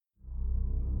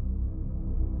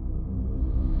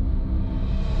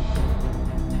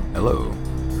Hello,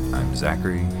 I'm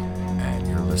Zachary, and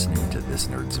you're listening to This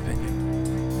Nerd's Opinion.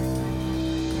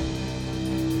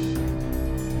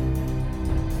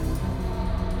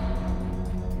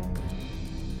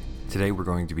 Today we're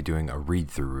going to be doing a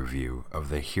read-through review of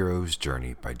The Hero's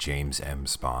Journey by James M.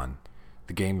 Spawn.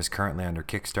 The game is currently under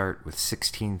Kickstart with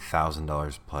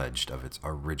 $16,000 pledged of its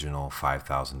original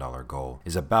 $5,000 goal,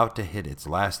 is about to hit its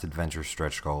last adventure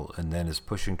stretch goal, and then is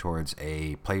pushing towards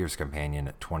a player's companion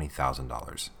at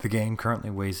 $20,000. The game currently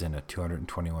weighs in at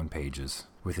 221 pages,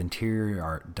 with interior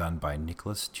art done by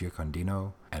Nicholas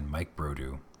Giacondino and Mike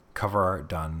Brodu, cover art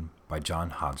done by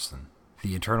John Hodgson.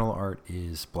 The internal art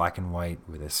is black and white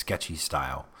with a sketchy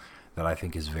style that I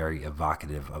think is very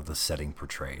evocative of the setting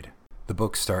portrayed. The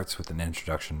book starts with an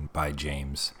introduction by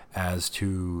James as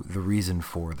to the reason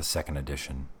for the second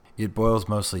edition. It boils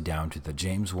mostly down to that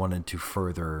James wanted to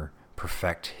further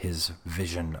perfect his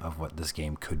vision of what this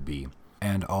game could be,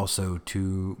 and also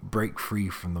to break free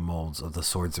from the molds of the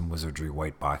Swords and Wizardry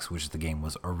white box which the game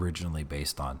was originally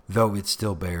based on, though it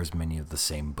still bears many of the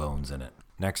same bones in it.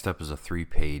 Next up is a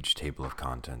 3-page table of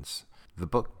contents. The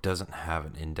book doesn't have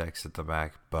an index at the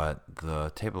back, but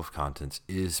the table of contents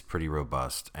is pretty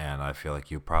robust, and I feel like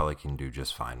you probably can do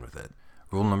just fine with it.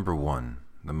 Rule number 1,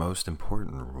 the most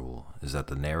important rule, is that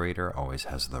the narrator always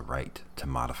has the right to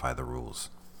modify the rules.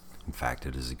 In fact,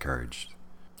 it is encouraged.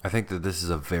 I think that this is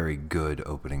a very good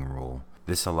opening rule.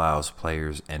 This allows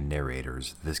players and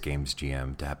narrators, this game's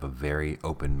GM, to have a very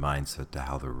open mindset to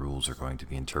how the rules are going to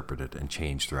be interpreted and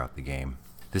changed throughout the game.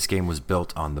 This game was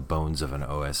built on the bones of an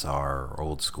OSR or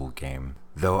old school game,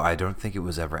 though I don't think it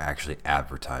was ever actually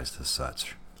advertised as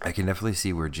such. I can definitely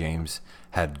see where James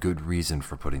had good reason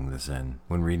for putting this in.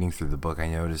 When reading through the book, I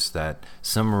noticed that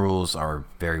some rules are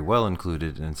very well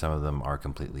included and some of them are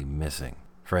completely missing.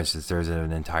 For instance, there's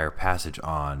an entire passage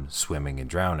on swimming and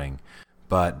drowning,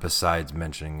 but besides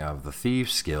mentioning of the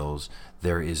thief skills,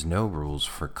 there is no rules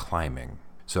for climbing.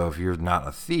 So if you're not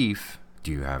a thief,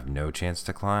 do you have no chance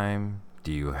to climb?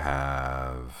 Do you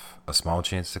have a small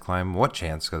chance to climb? What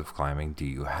chance of climbing do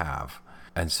you have?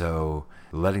 And so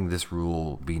letting this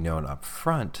rule be known up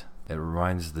front, it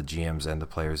reminds the GMs and the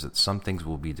players that some things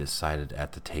will be decided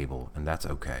at the table, and that's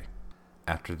okay.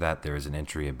 After that, there is an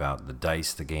entry about the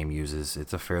dice the game uses.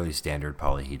 It's a fairly standard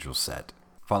polyhedral set.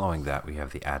 Following that, we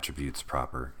have the attributes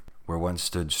proper. Where once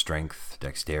stood strength,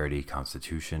 dexterity,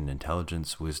 constitution,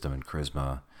 intelligence, wisdom, and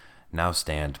charisma, now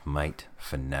stand might,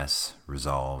 finesse,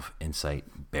 resolve,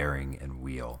 insight, bearing, and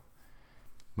wheel.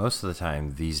 Most of the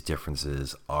time, these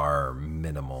differences are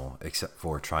minimal, except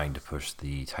for trying to push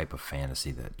the type of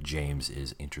fantasy that James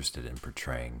is interested in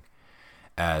portraying,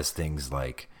 as things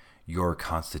like your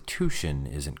constitution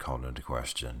isn't called into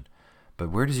question, but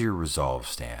where does your resolve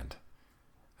stand?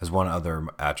 As one other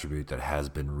attribute that has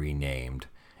been renamed,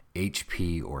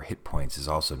 HP or hit points is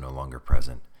also no longer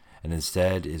present, and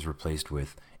instead is replaced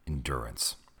with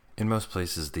endurance. In most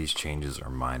places, these changes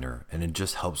are minor, and it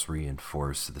just helps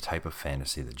reinforce the type of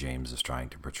fantasy that James is trying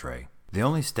to portray. The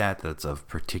only stat that's of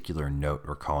particular note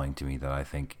or calling to me that I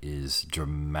think is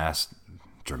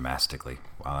dramatically.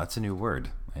 Wow, that's a new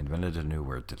word. I invented a new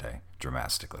word today.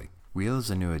 Dramatically. Wheel is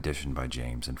a new addition by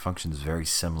James and functions very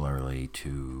similarly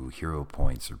to hero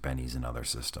points or bennies in other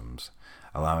systems,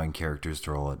 allowing characters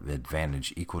to roll at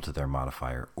advantage equal to their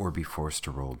modifier or be forced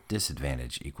to roll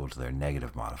disadvantage equal to their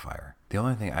negative modifier. The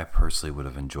only thing I personally would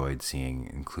have enjoyed seeing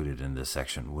included in this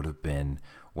section would have been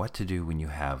what to do when you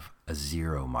have a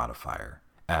 0 modifier,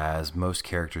 as most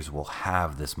characters will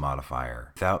have this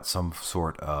modifier. Without some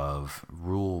sort of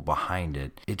rule behind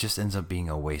it, it just ends up being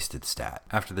a wasted stat.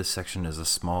 After this section is a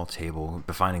small table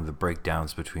defining the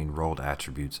breakdowns between rolled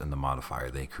attributes and the modifier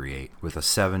they create, with a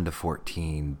 7 to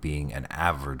 14 being an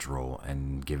average roll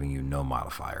and giving you no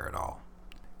modifier at all.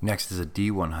 Next is a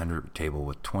D100 table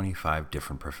with 25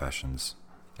 different professions.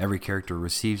 Every character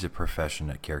receives a profession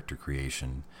at character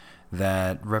creation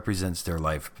that represents their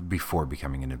life before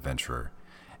becoming an adventurer,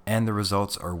 and the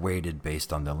results are weighted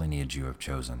based on the lineage you have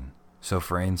chosen. So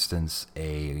for instance,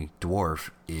 a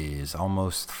dwarf is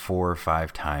almost 4 or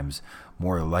 5 times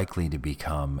more likely to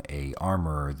become an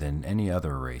armorer than any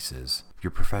other race is. Your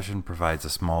profession provides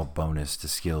a small bonus to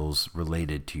skills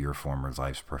related to your former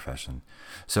life's profession.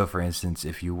 So for instance,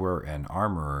 if you were an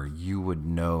armorer, you would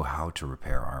know how to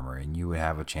repair armor, and you would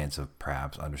have a chance of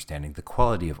perhaps understanding the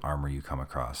quality of armor you come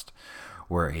across,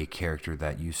 where a character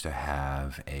that used to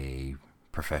have a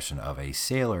profession of a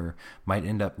sailor might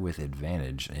end up with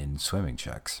advantage in swimming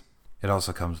checks. It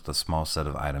also comes with a small set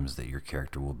of items that your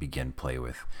character will begin play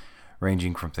with,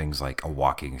 ranging from things like a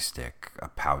walking stick, a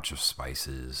pouch of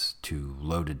spices, to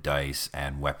loaded dice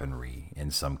and weaponry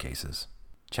in some cases.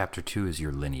 Chapter 2 is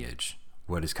your lineage,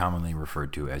 what is commonly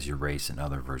referred to as your race in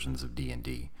other versions of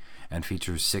D&D, and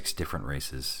features 6 different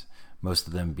races, most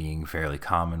of them being fairly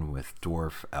common, with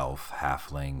dwarf, elf,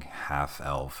 halfling,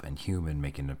 half-elf, and human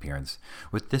making an appearance,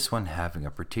 with this one having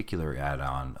a particular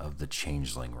add-on of the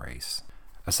changeling race.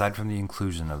 Aside from the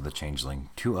inclusion of the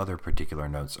changeling, 2 other particular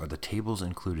notes are the tables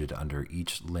included under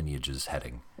each lineage's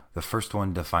heading. The first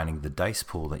one defining the dice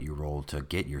pool that you roll to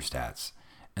get your stats,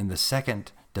 and the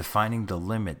second defining the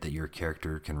limit that your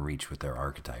character can reach with their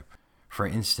archetype. For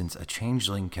instance, a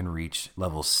changeling can reach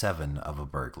level 7 of a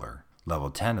burglar, level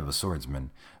 10 of a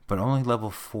swordsman, but only level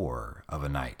 4 of a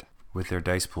knight, with their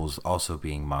dice pools also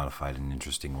being modified in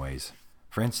interesting ways.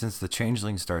 For instance, the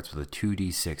changeling starts with a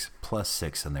 2d6 plus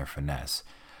 6 in their finesse,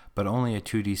 but only a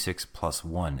 2d6 plus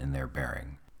 1 in their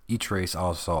bearing. Each race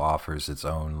also offers its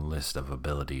own list of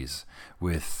abilities,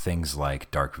 with things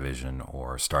like dark vision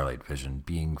or starlight vision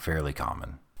being fairly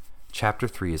common. Chapter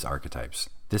 3 is archetypes,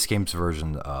 this game's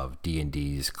version of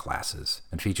D&D's classes,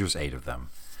 and features 8 of them,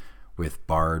 with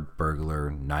bard,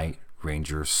 burglar, knight,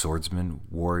 ranger, swordsman,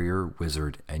 warrior,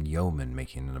 wizard, and yeoman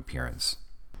making an appearance.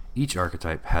 Each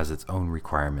archetype has its own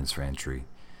requirements for entry.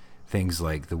 Things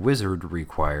like the wizard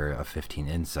require a 15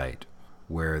 insight,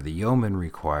 where the yeoman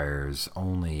requires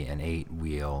only an 8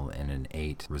 wheel and an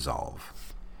 8 resolve.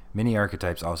 Many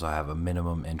archetypes also have a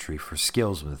minimum entry for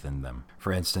skills within them.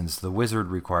 For instance, the wizard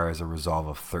requires a resolve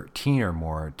of 13 or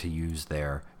more to use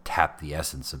their Tap the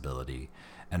Essence ability,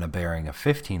 and a bearing of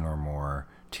 15 or more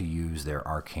to use their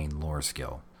Arcane Lore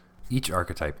skill. Each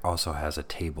archetype also has a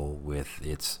table with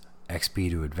its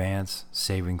XP to advance,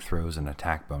 saving throws, and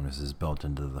attack bonuses built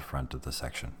into the front of the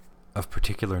section. Of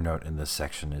particular note in this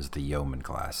section is the Yeoman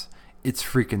class. It's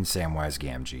freaking Samwise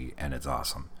Gamgee, and it's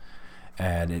awesome.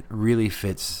 And it really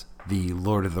fits the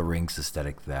Lord of the Rings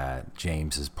aesthetic that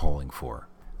James is pulling for.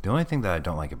 The only thing that I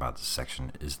don't like about this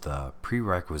section is the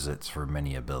prerequisites for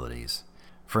many abilities.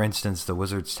 For instance, the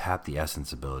wizard's Tap the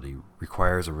Essence ability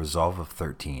requires a resolve of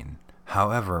 13.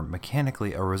 However,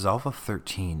 mechanically, a resolve of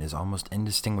 13 is almost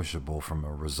indistinguishable from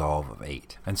a resolve of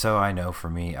 8. And so I know for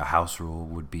me, a house rule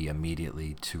would be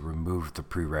immediately to remove the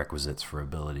prerequisites for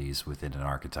abilities within an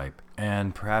archetype,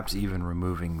 and perhaps even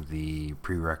removing the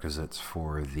prerequisites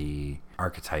for the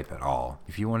archetype at all.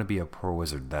 If you want to be a poor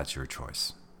wizard, that's your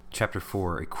choice. Chapter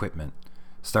 4, Equipment,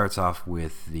 starts off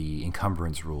with the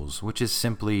encumbrance rules, which is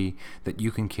simply that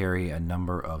you can carry a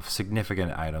number of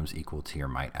significant items equal to your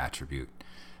might attribute.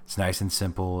 It's nice and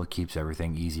simple, it keeps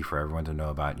everything easy for everyone to know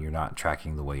about, and you're not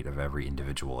tracking the weight of every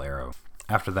individual arrow.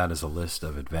 After that is a list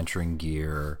of adventuring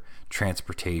gear,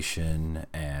 transportation,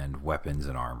 and weapons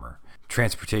and armor.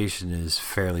 Transportation is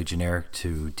fairly generic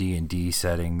to D&D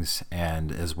settings,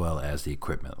 and as well as the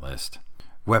equipment list.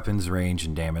 Weapons range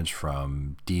in damage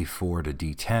from D4 to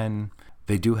D10.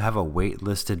 They do have a weight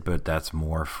listed, but that's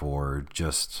more for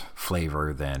just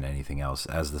flavor than anything else,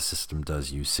 as the system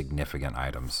does use significant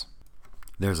items.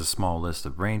 There's a small list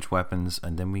of ranged weapons,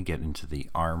 and then we get into the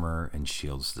armor and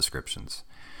shields descriptions.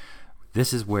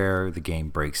 This is where the game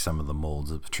breaks some of the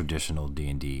molds of traditional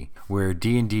D&D. Where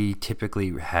D&D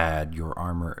typically had your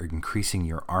armor increasing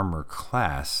your armor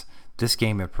class, this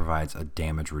game it provides a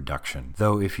damage reduction.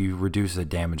 Though if you reduce the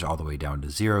damage all the way down to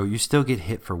 0, you still get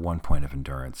hit for 1 point of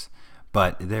endurance.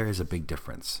 But there is a big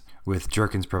difference, with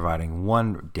Jerkins providing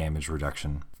 1 damage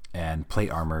reduction and plate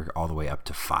armor all the way up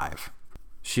to 5.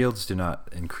 Shields do not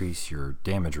increase your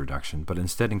damage reduction, but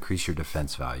instead increase your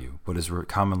defense value, what is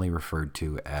commonly referred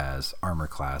to as armor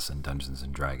class in Dungeons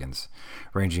 & Dragons,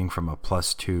 ranging from a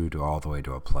 +2 to all the way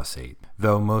to a +8,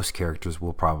 though most characters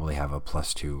will probably have a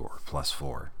 +2 or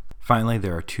 +4. Finally,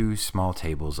 there are 2 small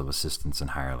tables of assistants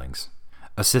and hirelings.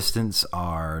 Assistants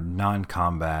are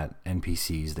non-combat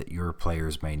NPCs that your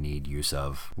players may need use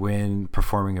of when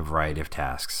performing a variety of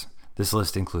tasks. This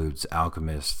list includes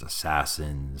alchemists,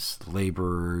 assassins,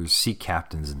 laborers, sea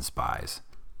captains, and spies.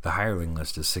 The hireling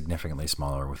list is significantly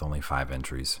smaller with only 5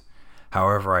 entries.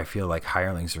 However, I feel like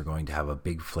hirelings are going to have a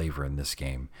big flavor in this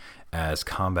game, as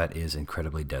combat is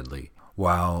incredibly deadly.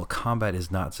 While combat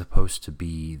is not supposed to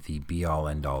be the be-all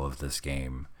end-all of this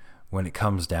game, when it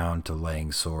comes down to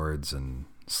laying swords and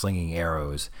slinging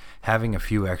arrows, having a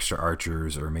few extra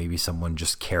archers or maybe someone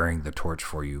just carrying the torch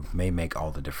for you may make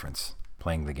all the difference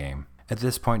playing the game. At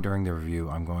this point during the review,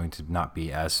 I'm going to not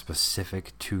be as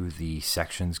specific to the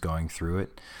sections going through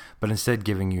it, but instead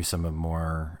giving you some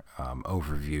more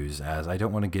overviews, as I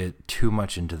don't want to get too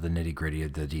much into the nitty-gritty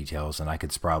of the details, and I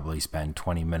could probably spend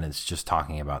 20 minutes just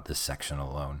talking about this section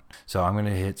alone. So I'm going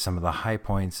to hit some of the high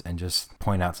points and just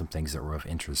point out some things that were of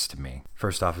interest to me.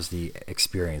 First off is the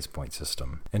experience point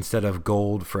system. Instead of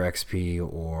gold for XP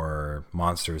or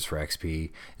monsters for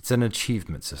XP, it's an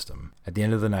achievement system. At the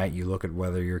end of the night, you look at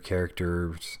whether your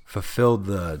characters fulfilled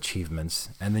the achievements,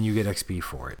 and then you get XP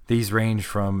for it. These range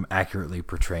from accurately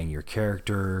portraying your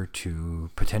character to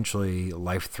potentially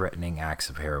life-threatening acts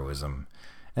of heroism,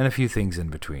 and a few things in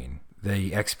between.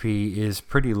 The XP is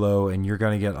pretty low, and you're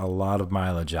going to get a lot of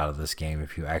mileage out of this game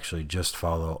if you actually just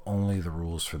follow only the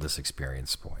rules for this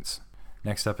experience points.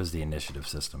 Next up is the initiative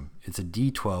system. It's a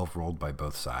D12 rolled by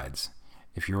both sides.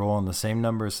 If you roll on the same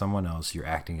number as someone else, you're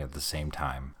acting at the same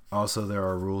time. Also, there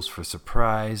are rules for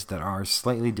surprise that are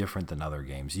slightly different than other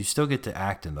games. You still get to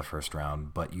act in the first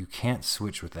round, but you can't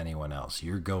switch with anyone else.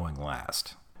 You're going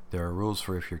last. There are rules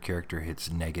for if your character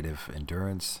hits negative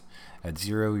endurance. At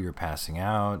 0, you're passing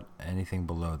out. Anything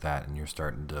below that, and you're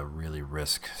starting to really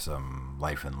risk some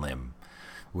life and limb,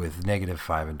 with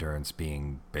 -5 endurance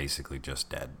being basically just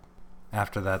dead.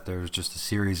 After that, there's just a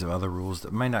series of other rules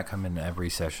that might not come in every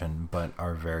session, but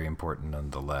are very important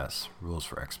nonetheless. Rules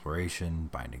for exploration,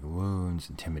 binding wounds,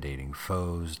 intimidating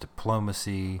foes,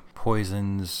 diplomacy,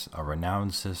 poisons, a renown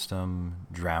system,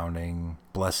 drowning,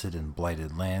 blessed and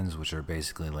blighted lands, which are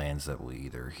basically lands that will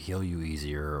either heal you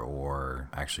easier or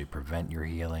actually prevent your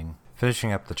healing.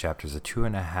 Finishing up the chapter is a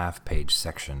 2.5-page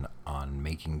section on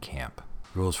making camp.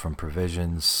 Rules from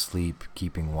provisions, sleep,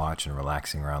 keeping watch, and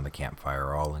relaxing around the campfire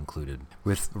are all included,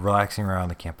 with relaxing around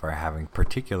the campfire having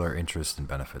particular interest and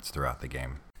benefits throughout the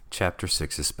game. Chapter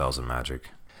 6 is Spells and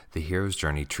Magic. The hero's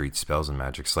journey treats spells and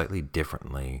magic slightly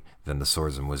differently than the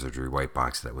Swords and Wizardry white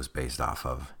box that it was based off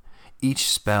of. Each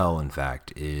spell, in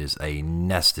fact, is a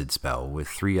nested spell with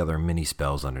 3 other mini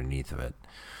spells underneath of it.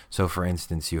 So, for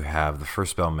instance, you have the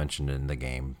first spell mentioned in the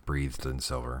game, Breathed in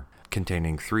Silver,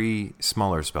 containing 3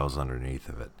 smaller spells underneath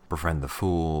of it: Befriend the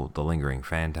Fool, the Lingering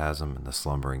Phantasm, and the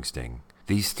Slumbering Sting.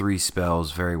 These 3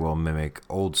 spells very well mimic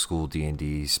old school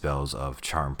D&D spells of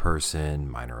Charm Person,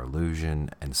 Minor Illusion,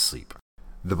 and Sleep.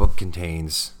 The book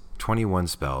contains 21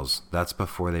 spells. That's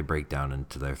before they break down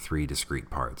into their 3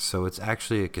 discrete parts, so it's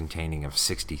actually a containing of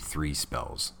 63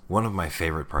 spells. One of my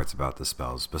favorite parts about the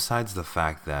spells, besides the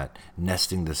fact that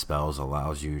nesting the spells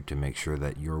allows you to make sure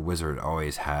that your wizard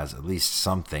always has at least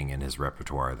something in his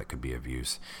repertoire that could be of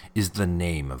use, is the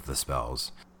name of the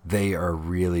spells. They are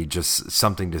really just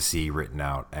something to see written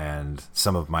out, and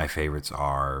some of my favorites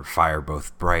are Fire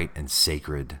Both Bright and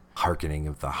Sacred, Hearkening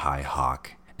of the High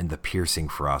Hawk, and the Piercing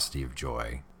Ferocity of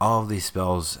Joy. All of these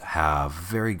spells have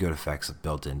very good effects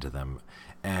built into them,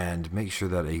 and make sure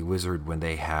that a wizard, when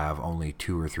they have only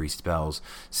 2 or 3 spells,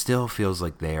 still feels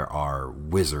like they are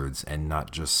wizards and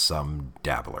not just some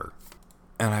dabbler.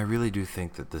 And I really do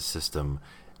think that this system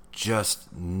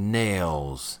just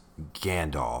nails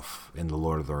Gandalf in The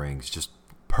Lord of the Rings just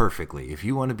perfectly. If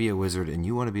you want to be a wizard and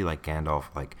you want to be like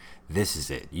Gandalf, like, this is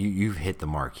it. You've hit the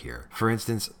mark here. For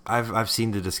instance, I've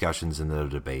seen the discussions in the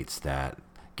debates that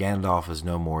Gandalf is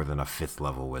no more than a 5th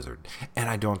level wizard, and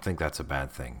I don't think that's a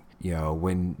bad thing. You know,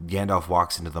 when Gandalf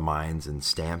walks into the mines and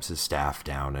stamps his staff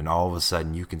down, and all of a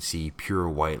sudden you can see pure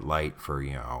white light for,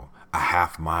 a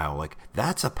half mile, like,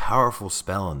 that's a powerful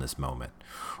spell in this moment.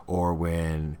 Or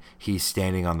when he's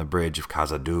standing on the bridge of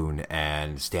Khazad-dûm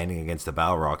and standing against the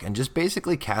Balrog and just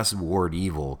basically casts Ward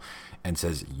Evil and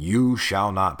says, "You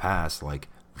shall not pass," like,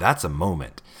 that's a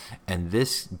moment. And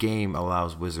this game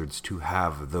allows wizards to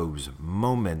have those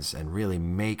moments and really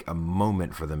make a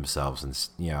moment for themselves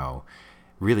and,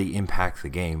 really impact the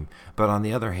game. But on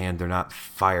the other hand, they're not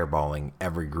fireballing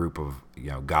every group of,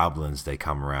 goblins they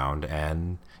come around,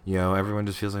 and, everyone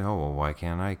just feels like, oh, well, why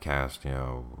can't I cast,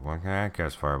 why can't I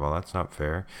cast fireball? That's not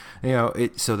fair.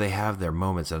 So they have their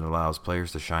moments that allows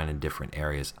players to shine in different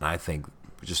areas. And I think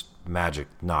just magic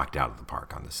knocked out of the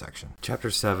park on this section. Chapter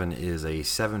 7 is a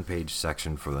 7-page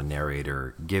section for the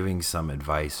narrator, giving some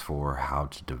advice for how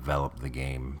to develop the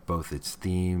game, both its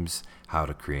themes, how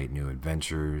to create new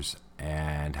adventures,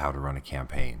 and how to run a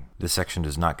campaign. This section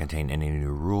does not contain any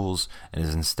new rules and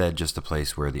is instead just a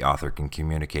place where the author can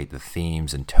communicate the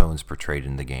themes and tones portrayed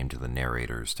in the game to the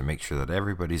narrators to make sure that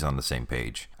everybody's on the same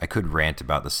page. I could rant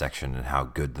about the section and how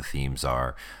good the themes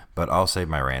are, but I'll save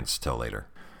my rants till later.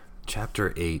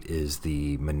 Chapter 8 is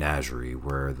the menagerie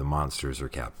where the monsters are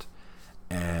kept.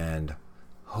 And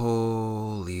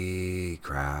holy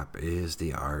crap, is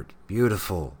the art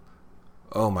beautiful.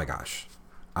 Oh my gosh.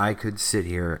 I could sit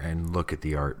here and look at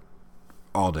the art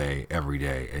all day, every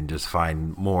day, and just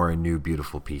find more and new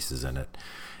beautiful pieces in it.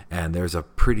 And there's a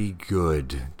pretty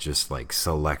good just like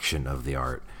selection of the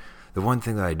art. The one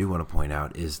thing that I do want to point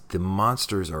out is the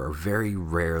monsters are very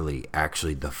rarely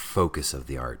actually the focus of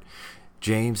the art.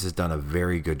 James has done a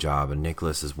very good job, and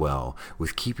Nicholas as well,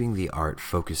 with keeping the art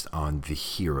focused on the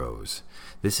heroes.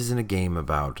 This isn't a game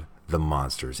about the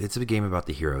monsters. It's a game about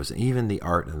the heroes, and even the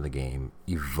art in the game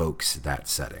evokes that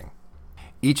setting.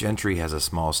 Each entry has a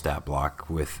small stat block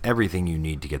with everything you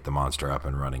need to get the monster up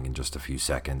and running in just a few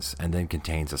seconds, and then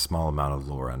contains a small amount of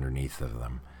lore underneath of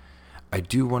them. I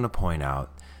do want to point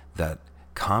out that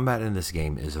combat in this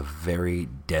game is a very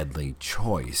deadly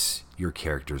choice your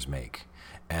characters make.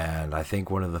 And I think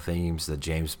one of the themes that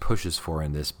James pushes for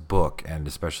in this book, and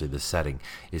especially this setting,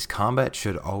 is combat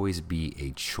should always be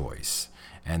a choice,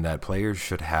 and that players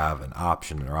should have an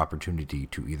option or opportunity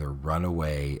to either run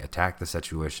away, attack the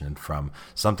situation from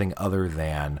something other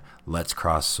than let's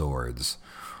cross swords,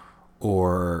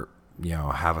 or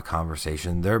have a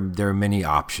conversation. There are many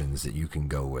options that you can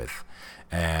go with.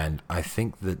 And I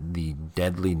think that the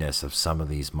deadliness of some of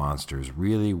these monsters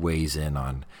really weighs in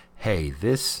on, hey,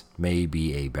 this may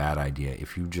be a bad idea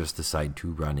if you just decide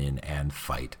to run in and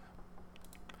fight.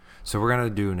 So we're going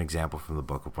to do an example from the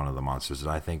book of one of the monsters that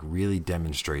I think really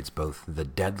demonstrates both the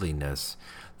deadliness,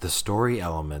 the story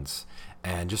elements,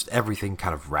 and just everything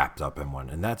kind of wrapped up in one,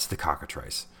 and that's the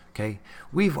cockatrice. Okay,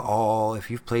 we've all,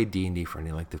 if you've played D&D for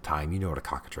any length of time, you know what a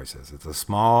cockatrice is. It's a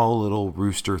small little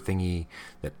rooster thingy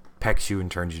that pecks you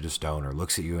and turns you to stone, or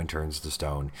looks at you and turns to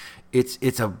stone.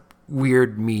 It's a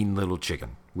weird, mean little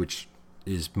chicken, which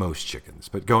is most chickens.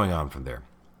 But going on from there.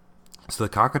 So the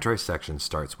cockatrice section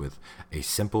starts with a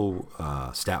simple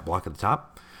stat block at the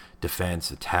top: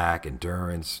 defense, attack,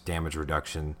 endurance, damage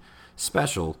reduction,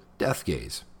 special, death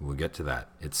gaze. We'll get to that.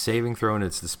 It's saving throw and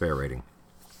it's despair rating.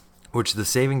 With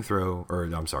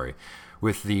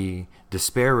the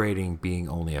despair rating being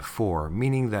only a 4,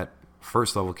 meaning that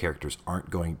first level characters aren't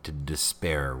going to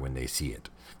despair when they see it,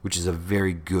 which is a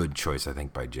very good choice, I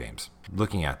think, by James.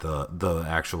 Looking at the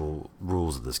actual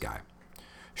rules of this guy.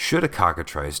 Should a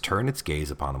cockatrice turn its gaze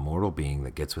upon a mortal being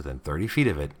that gets within 30 feet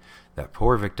of it, that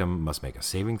poor victim must make a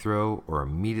saving throw or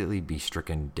immediately be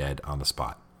stricken dead on the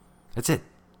spot. That's it.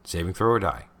 Saving throw or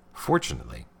die.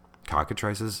 Fortunately,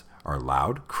 cockatrices are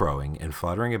loud, crowing, and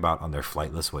fluttering about on their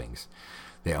flightless wings.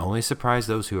 They only surprise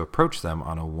those who approach them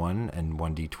on a 1 and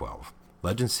 1d12.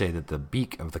 Legends say that the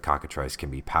beak of the cockatrice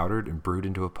can be powdered and brewed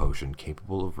into a potion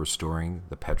capable of restoring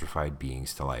the petrified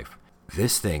beings to life.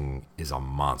 This thing is a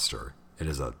monster. It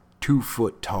is a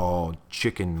 2-foot-tall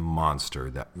chicken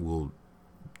monster that will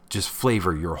just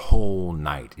flavor your whole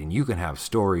night. And you can have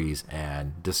stories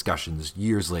and discussions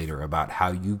years later about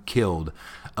how you killed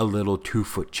a little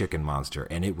 2-foot chicken monster,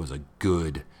 and it was a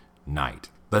good night.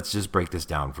 Let's just break this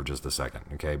down for just a second,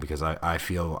 okay? Because I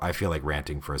feel like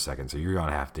ranting for a second, so you're going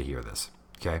to have to hear this,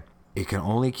 okay? It can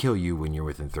only kill you when you're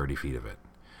within 30 feet of it.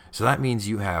 So that means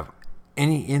you have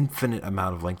any infinite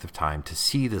amount of length of time to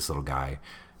see this little guy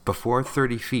before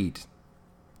 30 feet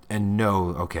and know,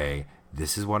 okay,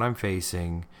 this is what I'm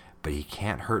facing, but he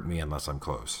can't hurt me unless I'm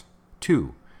close.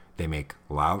 2, they make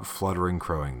loud, fluttering,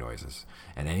 crowing noises.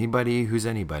 And anybody who's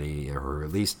anybody, or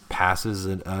at least passes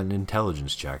an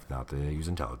intelligence check, not to use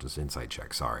intelligence, insight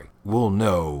check, sorry, will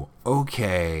know,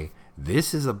 okay,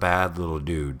 this is a bad little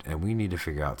dude, and we need to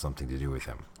figure out something to do with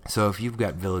him. So if you've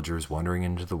got villagers wandering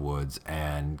into the woods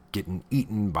and getting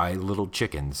eaten by little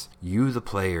chickens, you, the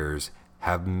players,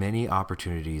 have many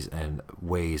opportunities and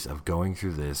ways of going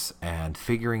through this and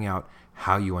figuring out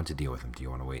how you want to deal with them. Do you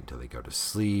want to wait until they go to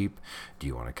sleep? Do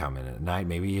you want to come in at night?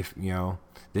 Maybe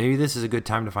maybe this is a good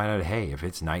time to find out, hey, if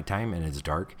it's nighttime and it's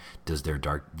dark, does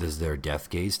their death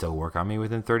gaze still work on me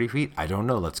within 30 feet? I don't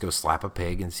know. Let's go slap a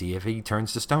pig and see if he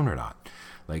turns to stone or not.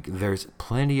 Like, there's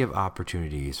plenty of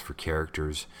opportunities for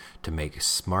characters to make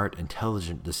smart,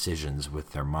 intelligent decisions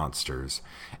with their monsters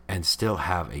and still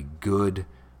have a good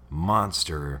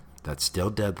monster that's still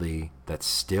deadly, that's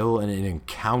still an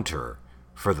encounter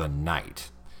for the night,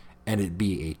 and it'd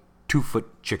be a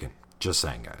 2-foot chicken. Just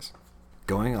saying, guys.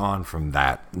 Going on from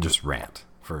that, just rant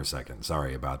for a second.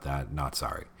 Sorry about that, not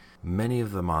sorry. Many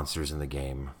of the monsters in the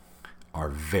game are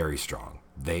very strong.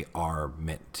 They are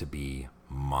meant to be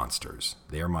monsters.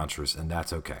 They are monstrous, and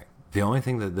that's okay. The only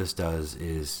thing that this does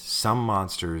is some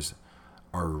monsters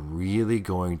are really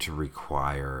going to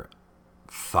require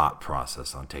thought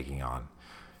process on taking on.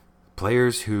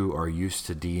 Players who are used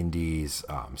to D&D's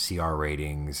CR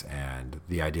ratings and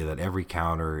the idea that every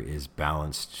counter is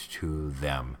balanced to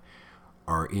them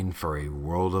are in for a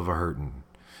world of a hurtin'.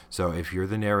 So if you're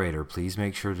the narrator, please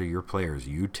make sure to your players,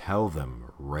 you tell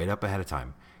them right up ahead of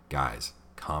time, guys,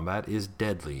 Combat is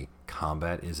deadly.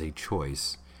 Combat is a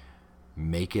choice.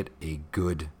 Make it a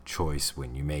good choice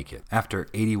when you make it. After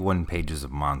 81 pages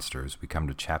of monsters, we come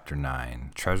to Chapter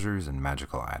 9, Treasures and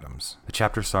Magical Items. The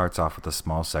chapter starts off with a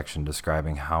small section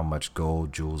describing how much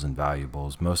gold, jewels, and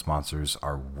valuables most monsters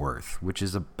are worth, which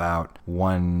is about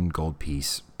 1 gold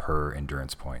piece per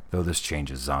endurance point. Though this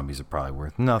changes, zombies are probably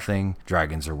worth nothing,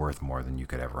 dragons are worth more than you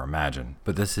could ever imagine.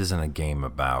 But this isn't a game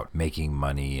about making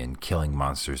money and killing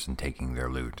monsters and taking their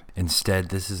loot. Instead,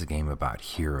 this is a game about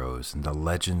heroes and the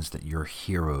legends that your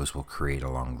heroes will create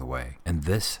along the way. And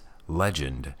this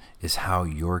legend is how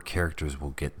your characters will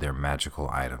get their magical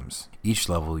items. Each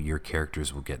level, your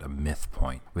characters will get a myth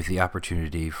point, with the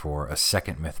opportunity for a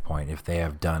second myth point if they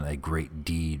have done a great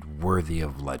deed worthy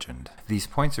of legend. These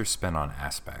points are spent on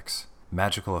aspects,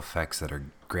 magical effects that are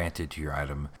granted to your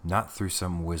item, not through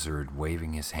some wizard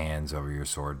waving his hands over your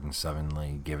sword and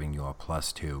suddenly giving you a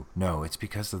 +2. No, it's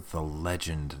because of the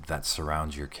legend that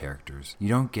surrounds your characters. You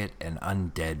don't get an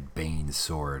undead Bane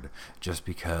sword just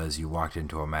because you walked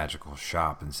into a magical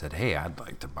shop and said, "Hey, I'd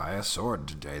like to buy a sword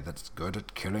today that's good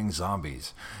at killing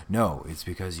zombies." No, it's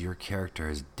because your character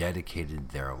has dedicated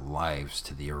their lives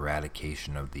to the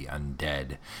eradication of the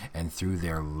undead, and through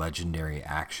their legendary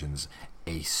actions,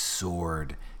 a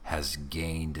sword has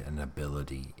gained an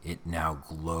ability. It now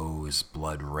glows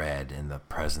blood red in the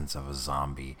presence of a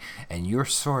zombie, and your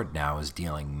sword now is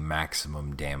dealing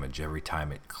maximum damage every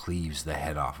time it cleaves the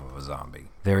head off of a zombie.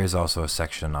 There is also a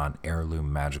section on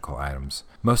heirloom magical items.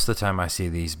 Most of the time I see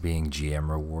these being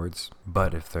GM rewards,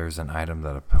 but if there's an item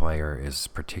that a player is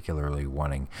particularly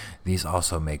wanting, these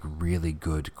also make really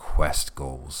good quest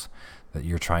goals. That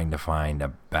you're trying to find a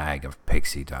bag of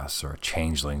pixie dust or a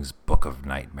changeling's book of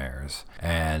nightmares.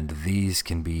 And these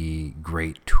can be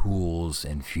great tools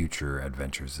in future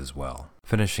adventures as well.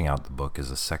 Finishing out the book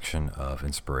is a section of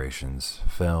inspirations,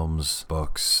 films,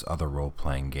 books, other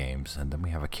role-playing games, and then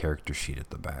we have a character sheet at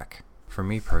the back. For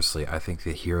me personally, I think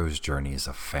The Hero's Journey is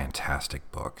a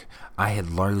fantastic book. I had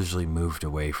largely moved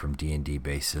away from D&D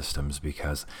based systems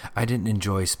because I didn't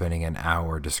enjoy spending an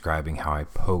hour describing how I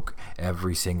poke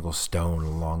every single stone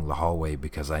along the hallway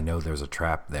because I know there's a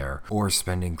trap there, or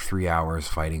spending 3 hours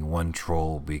fighting one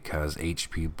troll because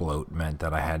HP bloat meant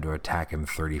that I had to attack him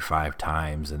 35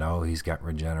 times and oh, he's got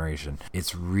regeneration.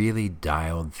 It's really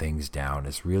dialed things down.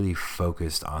 It's really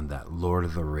focused on that Lord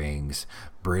of the Rings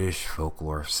British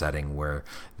folklore setting where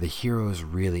the heroes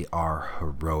really are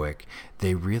heroic.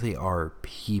 They really are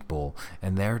people,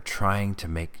 and they're trying to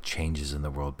make changes in the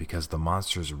world because the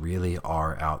monsters really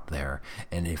are out there,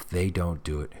 and if they don't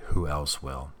do it, who else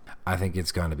will? I think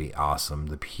it's going to be awesome.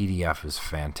 The PDF is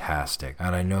fantastic,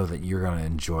 and I know that you're going to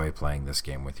enjoy playing this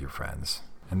game with your friends.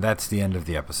 And that's the end of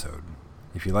the episode.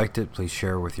 If you liked it, please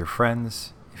share with your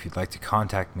friends. If you'd like to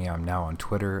contact me, I'm now on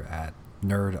Twitter at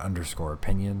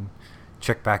nerd_opinion.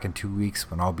 Check back in 2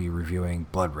 weeks when I'll be reviewing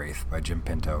Bloodwraith by Jim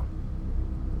Pinto.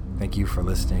 Thank you for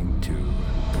listening to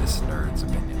This Nerd's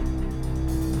Opinion.